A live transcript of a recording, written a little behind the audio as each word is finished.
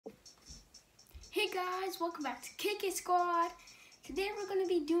Guys, welcome back to KK Squad. Today we're going to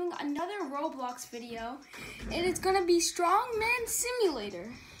be doing another Roblox video, and it's going to be Strongman Simulator.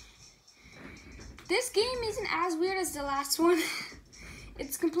 This game isn't as weird as the last one.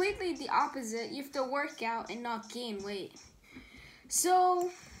 It's completely the opposite. You have to work out and not gain weight.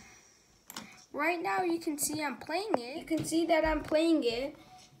 So, right now you can see I'm playing it. You can see that I'm playing it,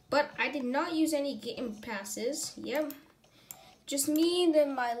 but I did not use any game passes. Yep. Just me,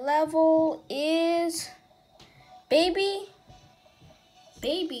 then my level is baby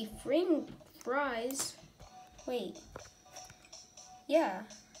fries. Wait. Yeah.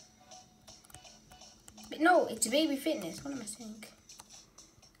 No, it's baby fitness. What am I saying?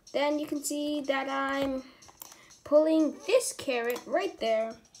 Then you can see that I'm pulling this carrot right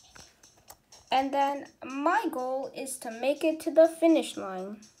there. And then my goal is to make it to the finish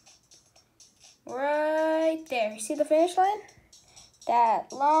line. Right there. See the finish line?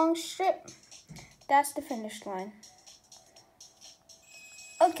 That long strip, that's the finish line.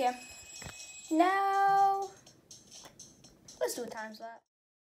 Okay, now let's do a time lapse.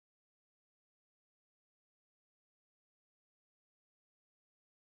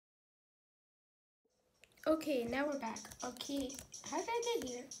 Okay, now we're back. Okay, how did I get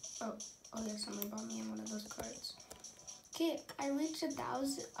here? Oh yeah, somebody bought me in one of those cards. Okay, I reached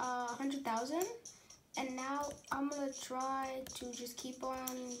 100,000. And now I'm gonna try to just keep on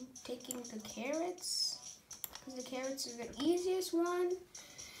taking the carrots, because the carrots are the easiest one,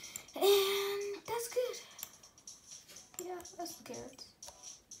 and that's good. Yeah, that's the carrots.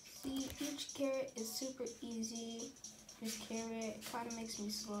 See, each carrot is super easy. This carrot kind of makes me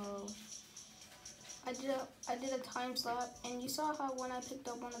slow. I did a time slot, and you saw how when I picked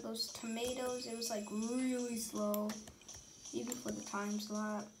up one of those tomatoes, it was like really slow, even for the time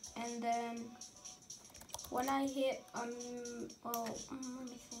slot. And then when I hit, let me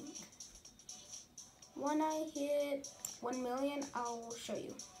think. When I hit 1 million, I'll show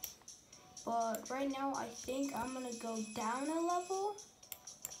you. But right now, I think I'm gonna go down a level.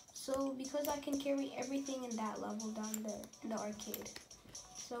 So because I can carry everything in that level down there in the arcade.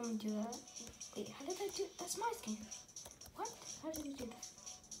 So I'm gonna do that. Wait, how did I do? That's my skin. What? How did I do that?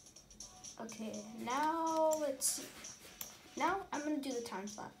 Okay, now let's see. Now I'm gonna do the time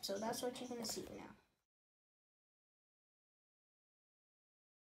slap. So that's what you're gonna see now.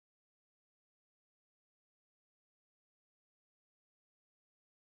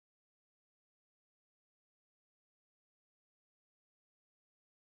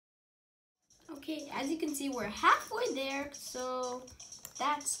 Okay, as you can see, we're halfway there, so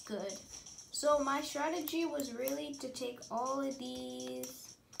that's good. So my strategy was really to take all of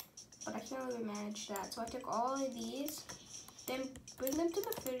these, but I can't really manage that. So I took all of these, then bring them to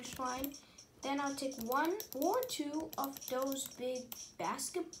the finish line. Then I'll take 1 or 2 of those big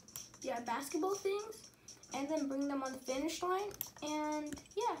basketball things, and then bring them on the finish line, and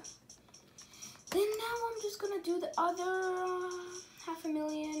yeah. Then now I'm just gonna do the other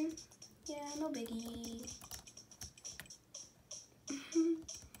 500,000. Yeah, no biggie.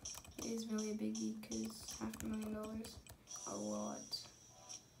 It is really a biggie because $500,000 are a lot.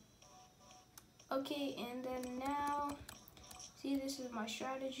 Okay, and then now, see, this is my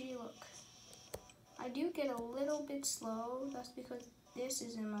strategy. Look, I do get a little bit slow. That's because this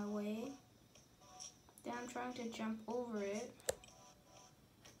is in my way. Then I'm trying to jump over it.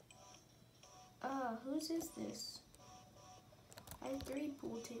 Whose is this? I have 3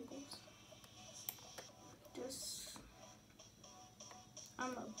 pool tables.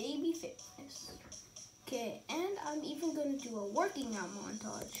 I'm a baby fitness. Okay, and I'm even gonna do a working out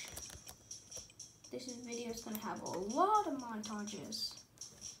montage. This video is gonna have a lot of montages.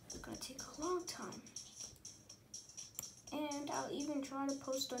 It's gonna take a long time. And I'll even try to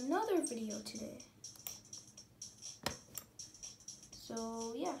post another video today.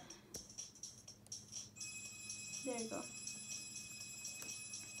 So yeah. There you go.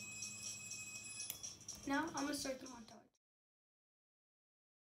 Now I'm gonna start the montage.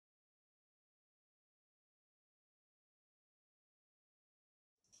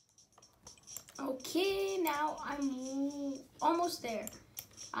 Okay, now I'm almost there.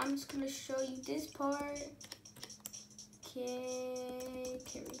 I'm just gonna show you this part. Okay,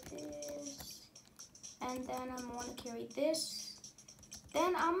 carry this. And then I'm gonna carry this.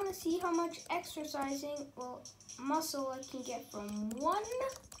 Then I'm gonna see how much exercising, muscle I can get from 1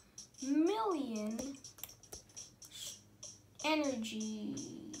 million energy.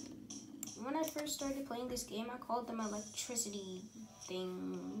 When I first started playing this game, I called them electricity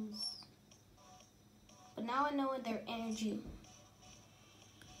things. But now I know they're energy.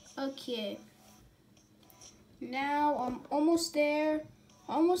 Okay. Now I'm almost there.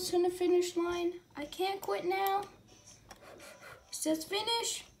 Almost to the finish line. I can't quit now. It says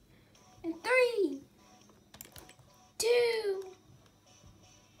finish. In 3, 2.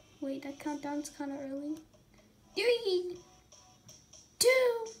 Wait, that countdown's kind of early. 3,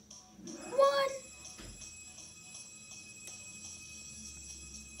 2, 1.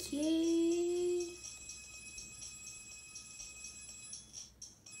 Okay.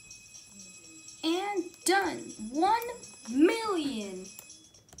 And done. 1 million.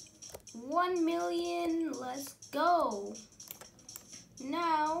 1 million. Let's go.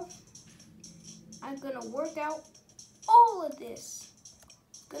 Now, I'm gonna work out all of this.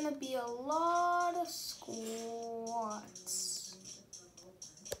 It's gonna be a lot of squats.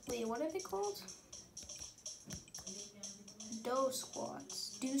 Wait, what are they called? Do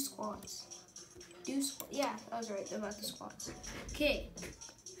squats. Yeah, I was right about the squats. Okay.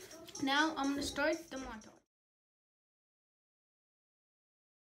 Now I'm gonna start the montage.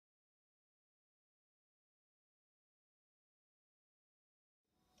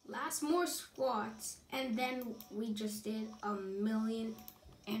 Last more squats, and then we just did 1 million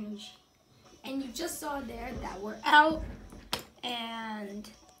energy. And you just saw there that we're out, and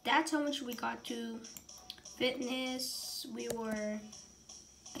that's how much we got to. Fitness, we were,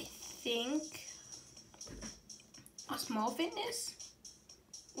 I think, a small fitness,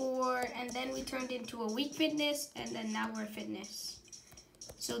 and then we turned into a weak fitness, and then now we're fitness.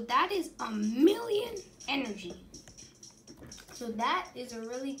 So that is 1 million energy. So that is a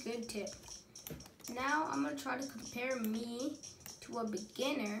really good tip. Now I'm gonna try to compare me to a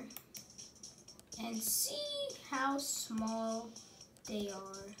beginner and see how small they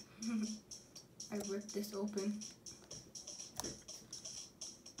are. I ripped this open.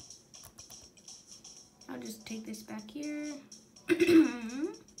 I'll just take this back here.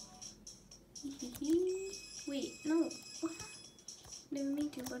 Wait, no. Didn't mean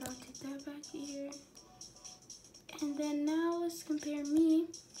to, but I'll take that back here. And then now let's compare me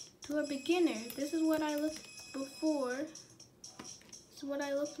to a beginner. This is what I looked before. This is what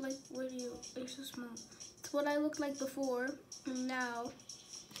I looked like. Where are you? You're so small. It's what I looked like before. And now,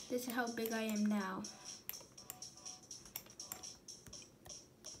 this is how big I am now.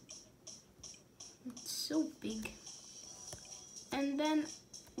 It's so big. And then,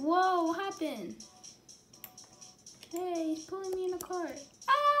 whoa, what happened? Hey, he's pulling me in a cart.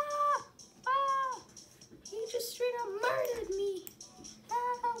 Ah! Ah! He just straight up murdered me.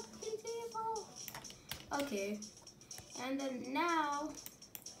 Help, he's evil. Okay, and then now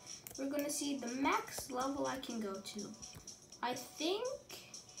we're gonna see the max level I can go to. I think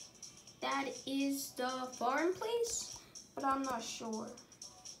that is the foreign place, but I'm not sure.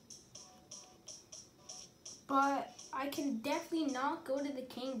 But I can definitely not go to the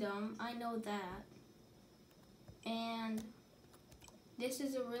kingdom. I know that. And this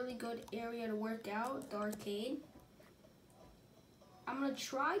is a really good area to work out, the arcade. I'm gonna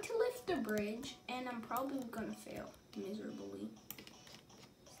try to lift the bridge, and I'm probably gonna fail miserably,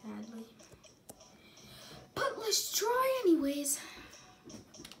 sadly. But let's try anyways.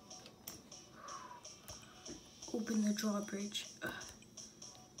 Open the drawbridge.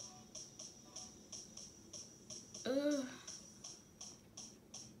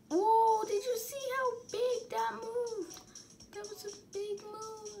 Whoa, did you see how big that moved? That was a big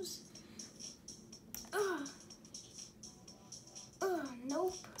moves.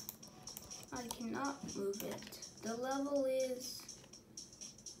 Nope. I cannot move it. The level is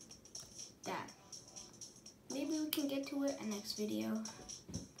that. Maybe we can get to it in the next video.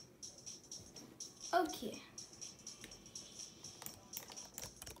 Okay.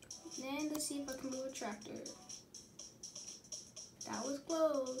 Then let's see if I can move a tractor. That was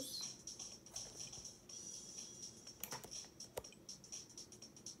close.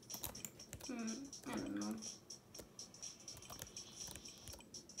 I don't know.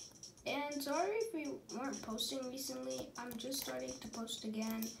 And sorry if we weren't posting recently. I'm just starting to post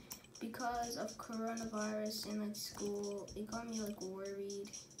again because of coronavirus and like school. It got me like worried.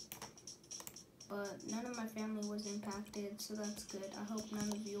 But none of my family was impacted, so that's good. I hope none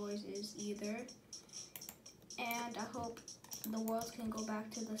of yours is either. And I hope the world can go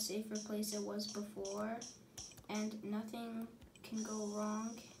back to the safer place it was before, and nothing can go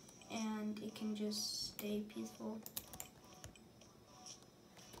wrong, and it can just stay peaceful.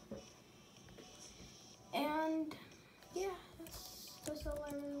 And yeah, that's all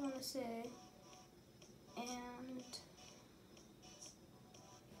I really want to say. And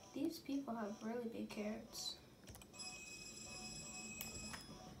these people have really big carrots.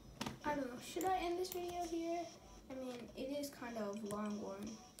 I don't know, should I end this video here? I mean, it is kind of a long one.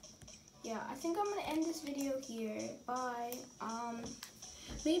 Yeah, I think I'm gonna end this video here. Bye.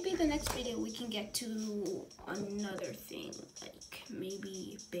 maybe the next video we can get to another thing, like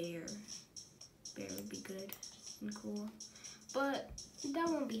maybe bear. Bear would be good and cool, but that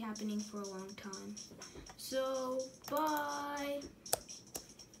won't be happening for a long time. So, bye.